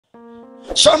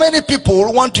So many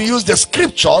people want to use the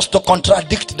scriptures to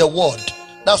contradict the word.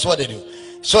 That's what they do.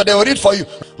 So they will read for you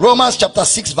Romans chapter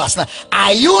 6 verse 9.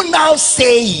 Are you now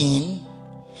saying,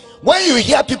 when you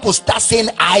hear people start saying,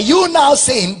 are you now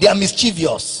saying, they are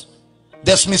mischievous?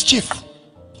 There's mischief.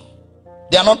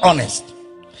 They are not honest.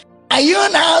 Are you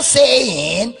now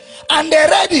saying? And they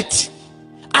read it.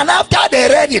 And after they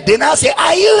read it, they now say,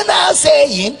 are you now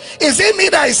saying? Is it me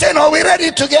that is saying, or we read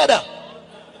it together?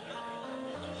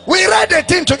 We read the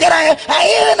thing together. Are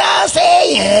you now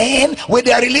saying? With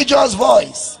their religious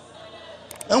voice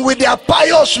and with their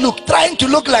pious look, trying to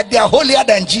look like they are holier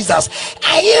than Jesus.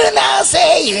 Are you now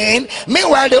saying?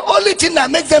 Meanwhile, the only thing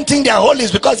that makes them think they are holy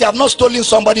is because they have not stolen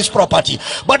somebody's property.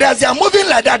 But as they are moving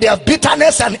like that, they have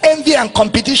bitterness and envy and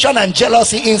competition and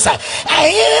jealousy inside. Are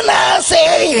you now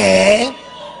saying?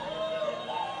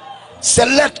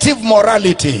 Selective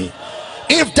morality.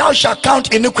 If thou shalt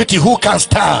count iniquity, who can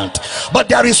stand? But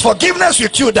there is forgiveness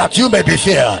with you, that you may be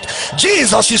feared.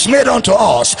 Jesus is made unto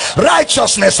us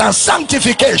righteousness and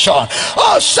sanctification.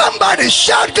 Oh, somebody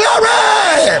shout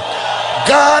glory!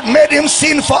 God made him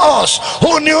sin for us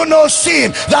who knew no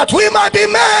sin, that we might be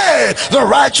made the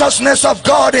righteousness of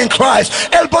God in Christ.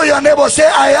 Elbow your neighbor, say,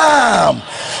 I am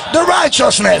the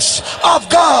righteousness of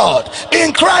God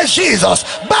in Christ Jesus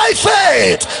by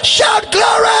faith. Shout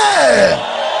glory!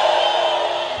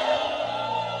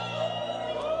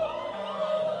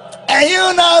 And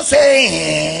you now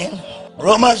saying,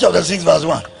 Romans chapter 6 verse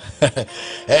 1.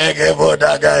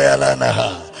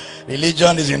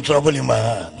 Religion is in trouble in my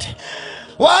hand.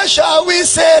 What shall we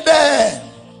say then?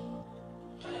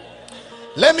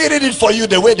 Let me read it for you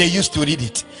the way they used to read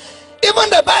it. Even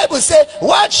the Bible says,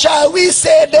 what shall we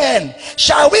say then?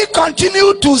 Shall we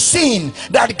continue to sin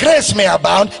that grace may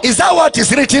abound? Is that what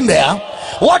is written there?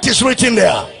 What is written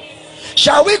there?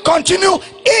 Shall we continue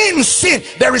in sin?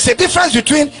 There is a difference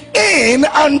between in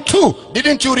and to.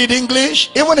 Didn't you read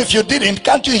English? Even if you didn't,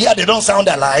 can't you hear they don't sound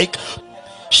alike?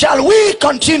 Shall we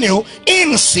continue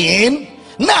in sin?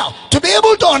 Now, to be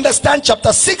able to understand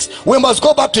chapter 6, we must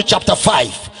go back to chapter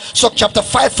 5. So chapter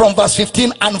 5 from verse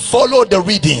 15 and follow the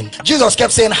reading. Jesus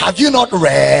kept saying, have you not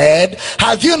read?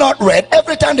 Have you not read?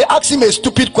 Every time they ask him a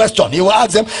stupid question, he will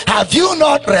ask them, have you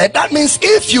not read? That means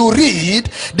if you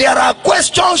read, there are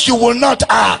questions you will not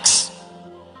ask.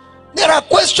 There are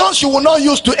questions you will not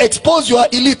use to expose your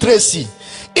illiteracy,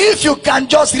 if you can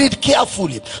just read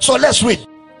carefully. So let's read.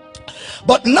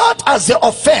 But not as the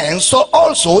offense, so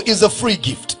also is a free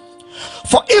gift.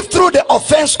 For if through the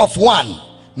offense of one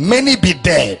many be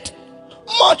dead,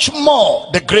 much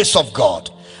more the grace of God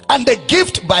and the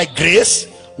gift by grace,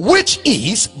 which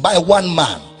is by one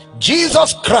man,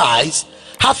 Jesus Christ,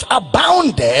 hath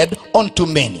abounded unto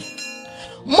many.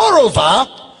 Moreover,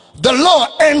 the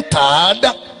law entered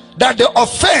that the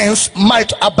offense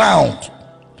might abound.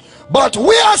 But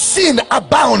where sin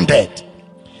abounded,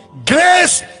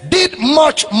 grace did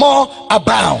much more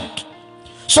abound.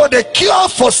 So the cure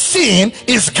for sin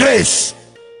is grace.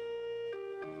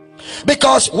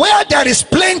 Because where there is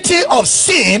plenty of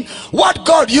sin, what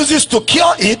God uses to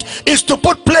cure it is to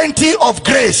put plenty of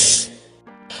grace.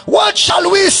 What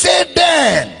shall we say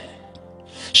then?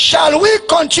 Shall we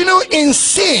continue in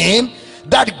sin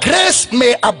that grace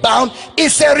may abound?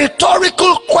 Is a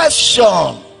rhetorical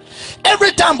question.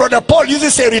 Every time Brother Paul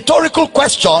uses a rhetorical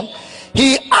question,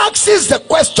 he asks the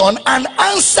question and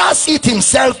answers it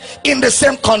himself in the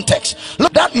same context.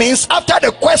 Look, that means after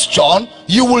the question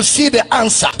you will see the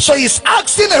answer. So he's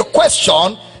asking a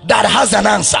question that has an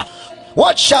answer.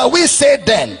 What shall we say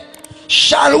then?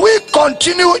 Shall we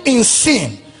continue in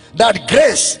sin that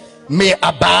grace may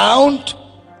abound?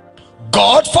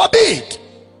 God forbid.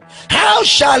 How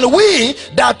shall we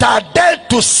that are dead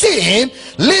to sin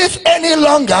live any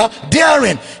longer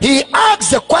therein? He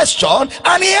asked the question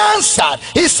and he answered.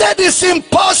 He said it's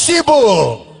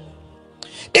impossible.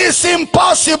 It's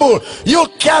impossible. You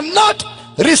cannot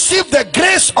receive the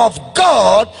grace of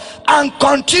God and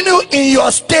continue in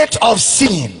your state of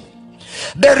sin.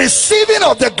 The receiving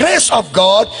of the grace of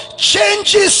God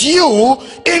changes you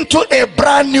into a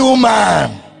brand new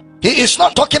man. He is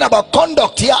not talking about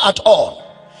conduct here at all.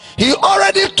 He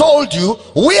already told you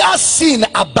where sin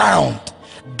abound,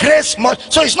 grace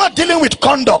much. So he's not dealing with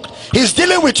conduct, he's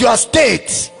dealing with your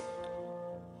state.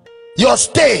 Your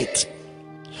state.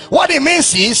 What it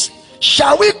means is,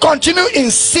 shall we continue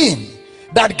in sin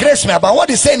that grace may abound? What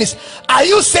he's saying is, are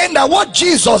you saying that what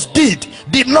Jesus did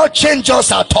not change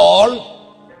us at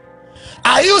all?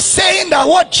 Are you saying that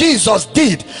what Jesus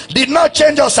did not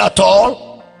change us at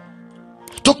all?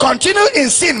 To continue in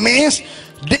sin means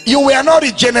you were not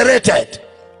regenerated.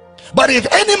 But if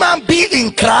any man be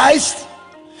in Christ,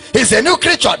 He's a new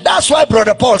creature. That's why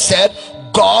Brother Paul said,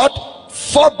 God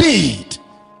forbid.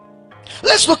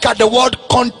 Let's look at the word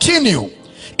continue.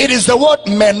 It is the word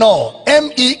meno,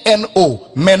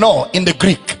 M-E-N-O, meno in the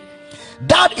Greek.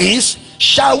 That is,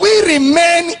 shall we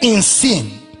remain in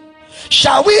sin?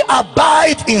 Shall we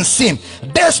abide in sin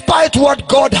despite what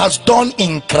God has done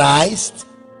in Christ?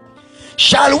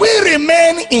 Shall we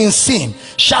remain in sin?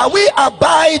 Shall we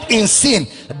abide in sin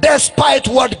despite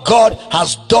what God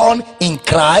has done in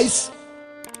Christ?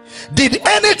 Did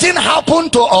anything happen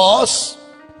to us?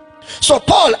 So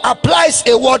Paul applies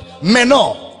a word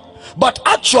meno, but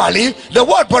actually the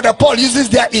word Brother Paul uses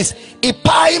there is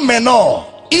epi meno,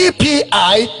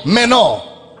 E-P-I meno.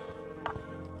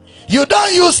 You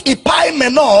don't use epi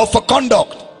meno for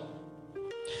conduct.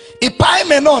 Epi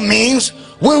meno means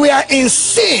we were in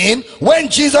sin when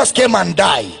Jesus came and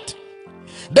died.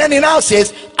 Then he now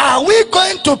says, are we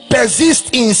going to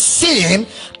persist in sin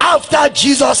after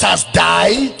Jesus has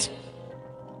died?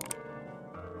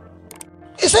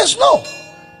 He says no.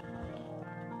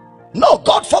 No,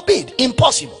 God forbid.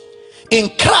 Impossible. In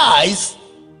Christ,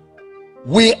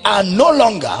 we are no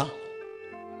longer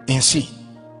in sin.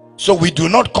 So we do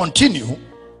not continue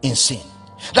in sin.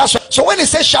 That's why, so when he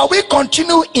says shall we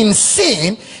continue in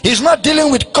sin, he's not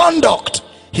dealing with conduct,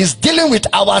 he's dealing with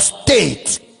our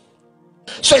state.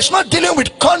 So it's not dealing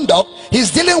with conduct,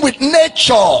 he's dealing with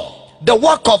nature, the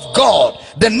work of God,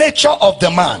 the nature of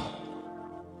the man.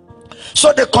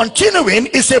 So the continuing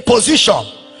is a position,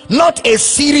 not a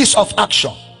series of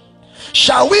action.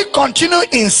 Shall we continue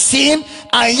in sin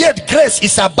and yet grace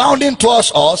is abounding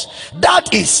towards us?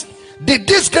 That is, did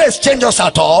this grace change us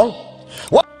at all?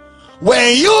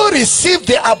 When you receive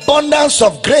the abundance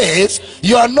of grace,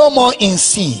 you are no more in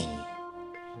sin.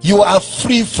 You are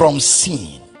free from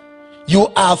sin. You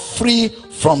are free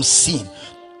from sin.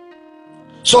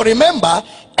 So remember,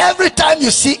 every time you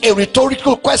see a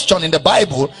rhetorical question in the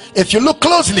Bible, if you look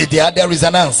closely there is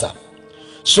an answer.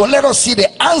 So let us see the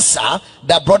answer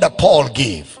that Brother Paul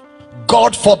gave.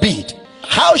 God forbid.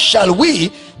 How shall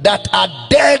we that are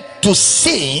dead to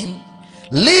sin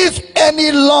live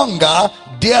any longer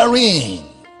therein?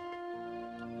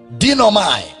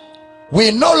 Denomai.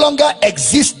 We no longer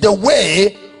exist the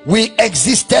way we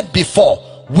existed before.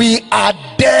 We are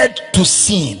dead to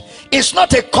sin. It's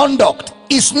not a conduct,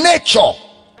 it's nature.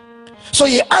 So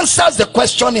he answers the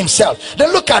question himself.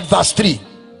 Then look at verse 3.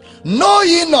 Know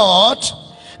ye not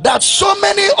that so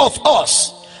many of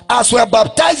us, as were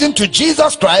baptized into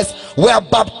Jesus Christ, were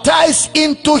baptized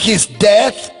into his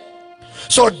death?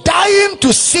 So dying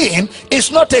to sin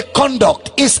is not a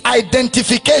conduct, it's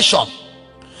identification.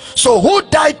 So who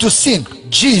died to sin?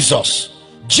 Jesus.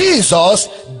 Jesus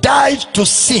died to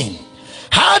sin.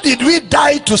 How did we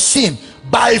die to sin?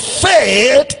 By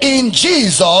faith in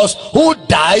Jesus who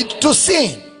died to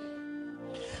sin.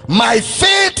 My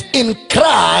faith in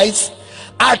Christ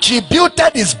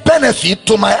attributed his benefit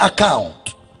to my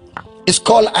account. It's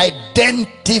called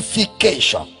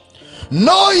identification.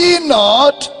 Know ye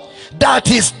not that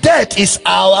his death is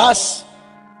ours?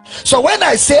 So when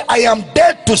I say I am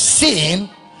dead to sin,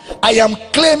 I am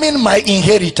claiming my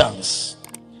inheritance.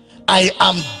 I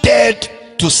am dead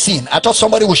to sin. I thought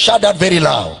somebody would shout that very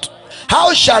loud.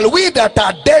 How shall we that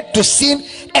are dead to sin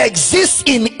exist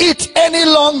in it any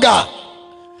longer?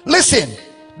 Listen,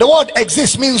 the word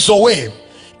exist means zoe.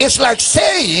 It's like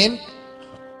saying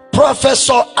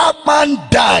Professor Aband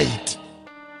died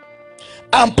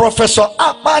and Professor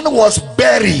Aband was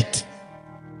buried,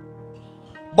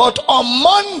 but on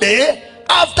Monday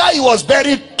after he was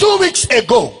buried 2 weeks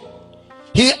ago,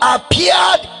 he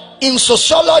appeared in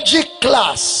sociology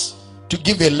class to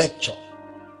give a lecture.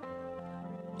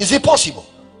 Is it possible?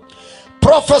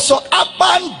 Professor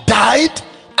Aband died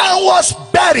and was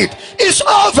buried. It's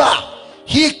over.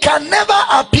 He can never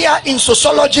appear in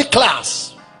sociology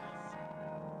class.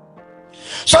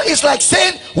 So it's like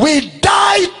saying we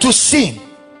died to sin,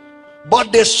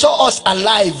 but they saw us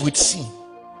alive with sin.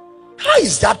 How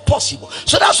is that possible?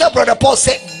 So that's why Brother Paul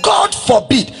said, God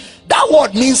forbid. That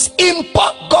word means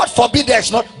God forbid. There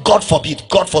is not God forbid.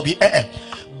 God forbid.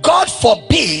 God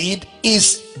forbid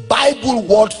is Bible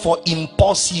word for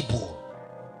impossible.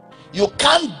 You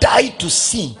can't die to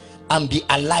sin and be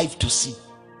alive to sin.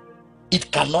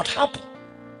 It cannot happen.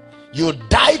 You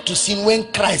died to sin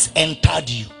when Christ entered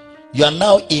you. You are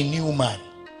now a new man.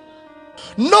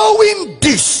 Knowing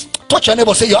this, touch your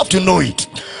neighbor, say you have to know it.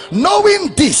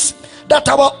 Knowing this, that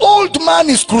our old man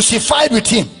is crucified with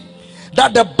him,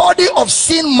 that the body of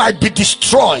sin might be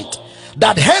destroyed,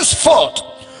 that henceforth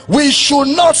we should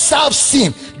not serve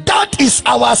sin. That is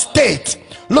our state.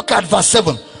 Look at verse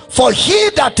 7. For he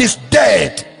that is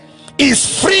dead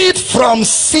is freed from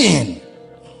sin.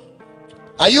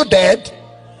 Are you dead?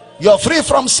 You're free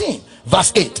from sin.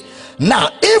 Verse 8. Now,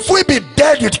 if we be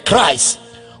dead with Christ,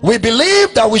 we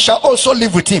believe that we shall also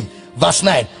live with him. Verse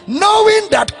 9. Knowing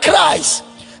that Christ,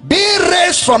 being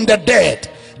raised from the dead,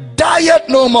 dieth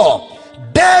no more,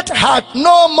 death hath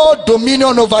no more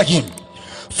dominion over him.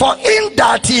 For in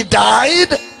that he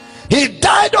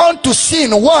died unto sin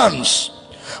once,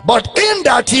 but in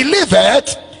that he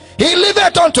liveth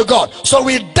unto God. So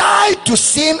we died to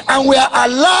sin and we are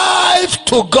alive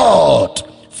to God.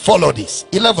 Follow this.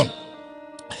 11.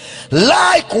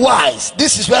 Likewise,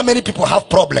 this is where many people have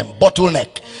problem,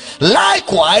 bottleneck.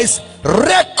 Likewise,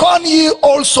 reckon ye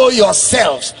also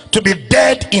yourselves to be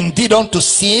dead indeed unto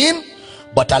sin,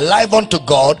 but alive unto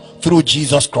God through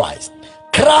Jesus Christ.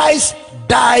 Christ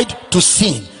died to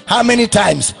sin. How many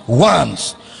times?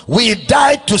 Once. We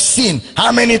died to sin.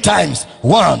 How many times?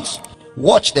 Once.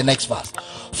 Watch the next verse.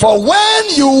 For when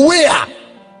you were,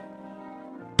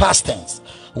 past tense,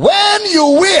 when you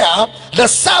were the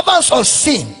servants of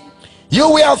sin, you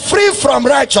were free from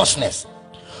righteousness.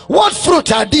 What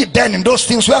fruit are they then in those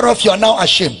things whereof you are now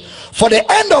ashamed? For the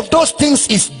end of those things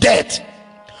is death.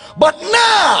 But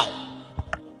now,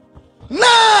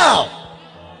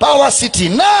 Power City,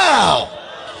 now,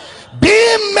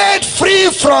 being made free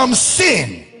from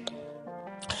sin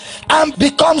and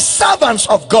become servants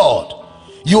of God,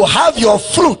 you have your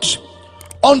fruit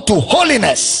unto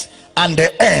holiness and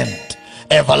the end,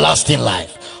 everlasting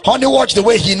life. Honey, watch the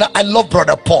way I love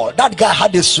Brother Paul. That guy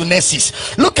had a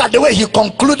sunesis. Look at the way he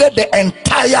concluded the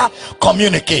entire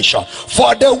communication.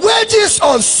 For the wages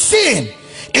of sin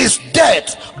is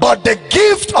death, but the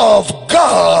gift of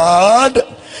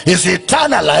God is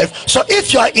eternal life. So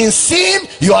if you are in sin,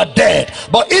 you are dead,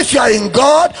 but if you are in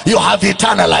God, you have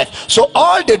eternal life. So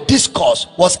all the discourse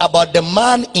was about the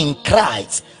man in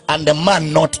Christ and the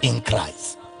man not in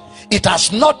Christ. It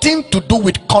has nothing to do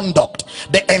with conduct.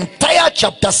 The entire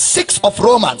chapter 6 of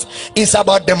Romans is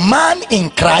about the man in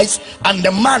Christ and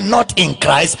the man not in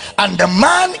Christ, and the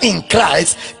man in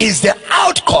Christ is the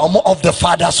outcome of the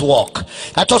Father's work.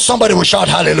 I thought somebody would shout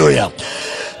hallelujah.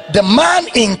 The man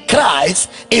in Christ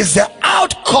is the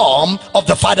outcome of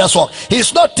the Father's work.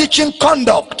 He's not teaching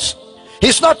conduct.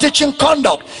 He's not teaching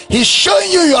conduct. He's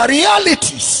showing you your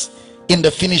realities in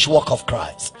the finished work of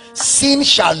Christ. Sin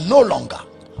shall no longer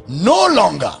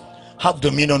have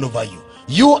dominion over you.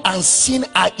 You and sin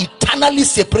are eternally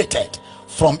separated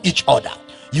from each other.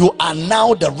 You are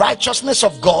now the righteousness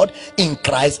of God in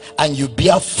Christ, and you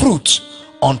bear fruit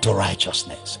unto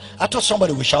righteousness. I thought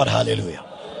somebody would shout hallelujah.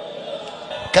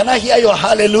 Can I hear your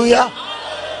hallelujah?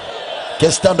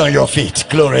 Can stand on your feet.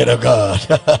 Glory to God.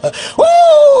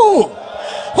 Woo!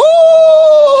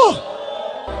 Woo!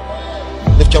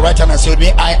 Lift your right hand and say with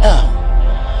me, I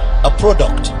am a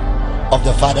product of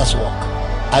the Father's work.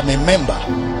 I'm a member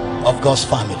of God's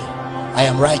family. I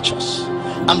am righteous.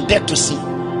 I'm dead to sin.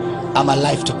 I'm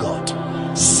alive to God.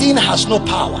 Sin has no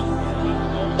power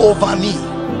over me.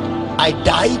 I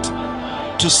died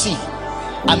to sin.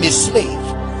 I'm a slave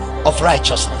of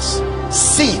righteousness.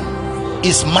 Sin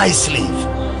is my slave.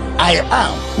 I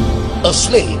am a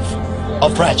slave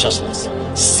of righteousness.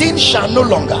 Sin shall no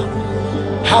longer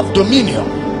have dominion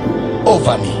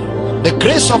over me. The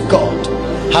grace of God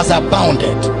has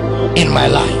abounded in my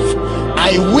life.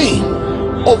 I win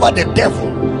over the devil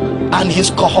and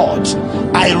his cohorts.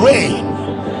 I reign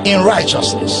in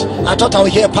righteousness. I thought I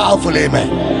would hear powerful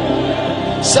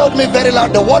amen. Say with me very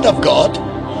loud, the word of God.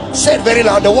 Say it very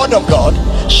loud, the word of God.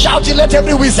 Shout it, let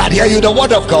every wizard hear you. The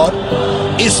word of God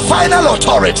is final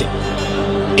authority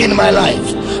in my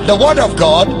life. The word of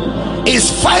God is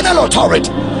final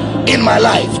authority in my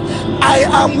life. I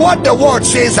am what the word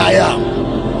says I am.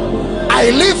 I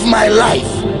live my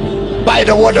life by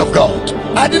the word of God.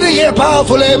 I didn't hear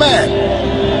powerful amen.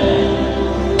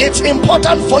 It's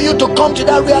important for you to come to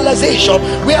that realization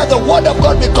where the word of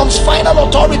God becomes final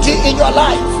authority in your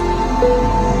life.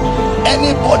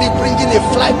 Anybody bringing a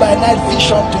fly-by-night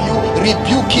vision to you,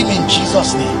 rebuke him in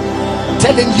Jesus' name.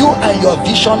 Tell him you and your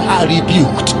vision are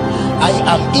rebuked. I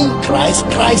am in Christ,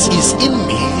 Christ is in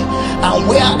me, and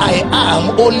where I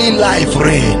am, only life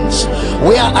reigns.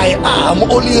 Where I am,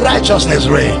 only righteousness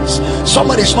reigns.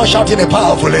 Somebody's not shouting a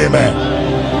powerful amen.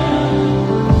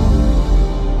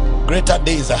 Greater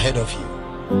days ahead of you.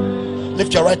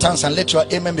 Lift your right hands and let your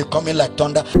amen be coming like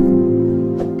thunder.